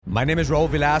My name is Raul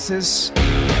Villacis,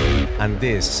 and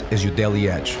this is your Daily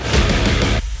Edge.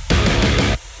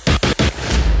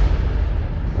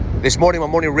 This morning, my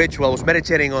morning ritual, I was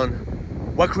meditating on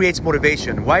what creates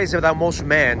motivation. Why is it that most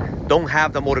men don't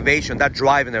have the motivation, that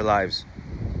drive in their lives?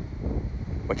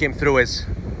 What came through is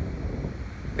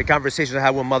the conversation I had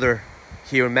with my mother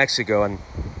here in Mexico, and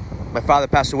my father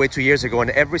passed away 2 years ago, and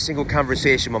every single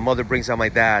conversation my mother brings on my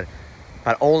dad,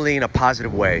 but only in a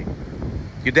positive way.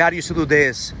 Your dad used to do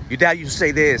this. Your dad used to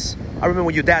say this. I remember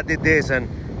when your dad did this, and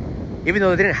even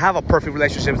though they didn't have a perfect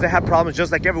relationship, they had problems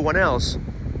just like everyone else.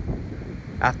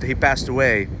 After he passed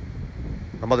away,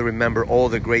 my mother remembered all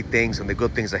the great things and the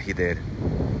good things that he did.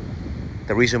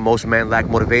 The reason most men lack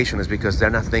motivation is because they're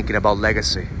not thinking about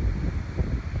legacy.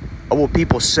 What will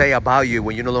people say about you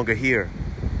when you're no longer here?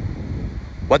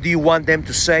 What do you want them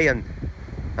to say and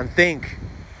think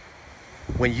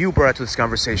when you brought to this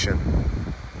conversation?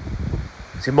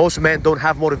 See, most men don't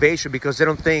have motivation because they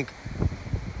don't think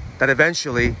that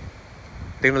eventually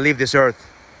they're going to leave this earth.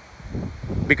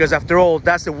 Because after all,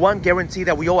 that's the one guarantee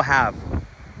that we all have.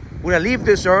 We're going to leave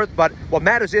this earth, but what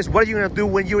matters is, what are you going to do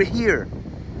when you're here?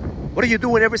 What are you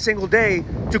doing every single day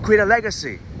to create a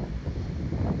legacy?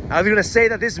 Are you going to say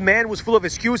that this man was full of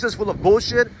excuses, full of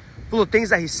bullshit, full of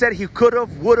things that he said he could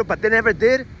have, would have, but they never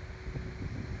did? Or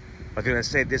are you going to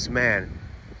say this man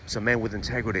is a man with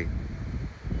integrity,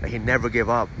 that he never gave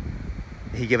up?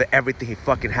 He gave it everything he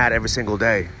fucking had every single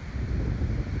day.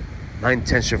 My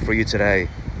intention for you today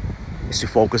is to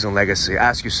focus on legacy.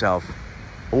 Ask yourself,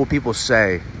 what will people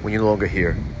say when you're no longer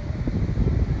here?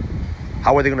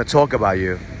 How are they going to talk about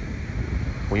you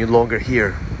when you're no longer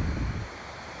here?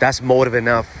 That's motive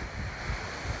enough.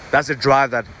 That's the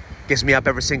drive that gets me up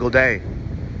every single day.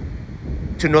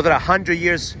 To know that 100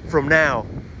 years from now,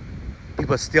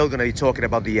 people are still going to be talking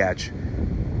about the Edge.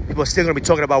 People are still going to be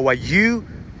talking about what you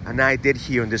and I did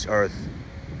here on this earth.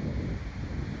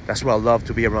 That's why I love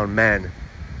to be around men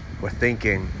who are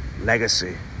thinking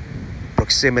legacy.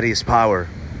 Proximity is power.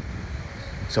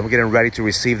 So I'm getting ready to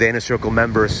receive the Inner Circle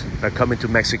members that are coming to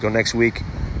Mexico next week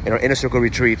in our Inner Circle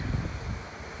retreat.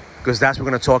 Because that's what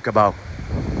we're going to talk about.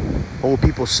 What will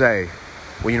people say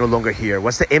when you're no longer here?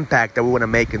 What's the impact that we want to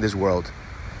make in this world?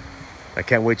 I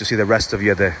can't wait to see the rest of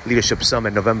you at the Leadership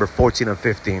Summit, November 14 and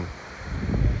 15.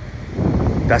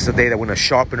 That's the day that we're going to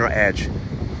sharpen our edge,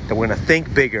 that we're going to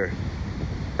think bigger,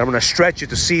 that I'm going to stretch you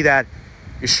to see that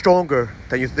you're stronger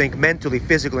than you think mentally,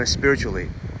 physically, and spiritually.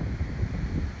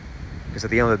 Because at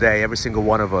the end of the day, every single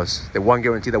one of us, the one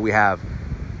guarantee that we have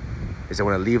is that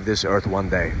we're going to leave this earth one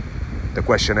day. The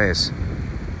question is,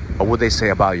 what would they say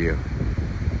about you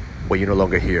when you're no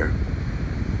longer here?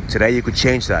 Today you could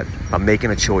change that by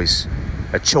making a choice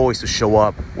to show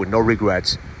up with no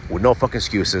regrets, with no fucking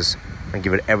excuses, and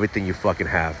give it everything you fucking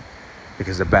have.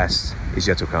 Because the best is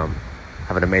yet to come.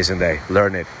 Have an amazing day.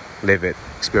 Learn it, live it,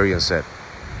 experience it.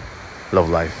 Love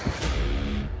life.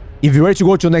 If you're ready to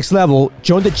go to the next level,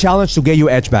 join the challenge to get your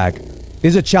edge back. This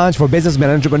is a challenge for businessmen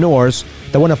and entrepreneurs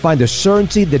that want to find the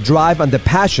certainty, the drive, and the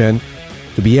passion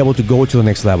to be able to go to the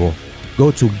next level. Go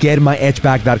to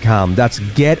getmyedgeback.com. That's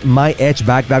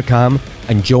getmyedgeback.com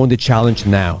and join the challenge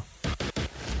now.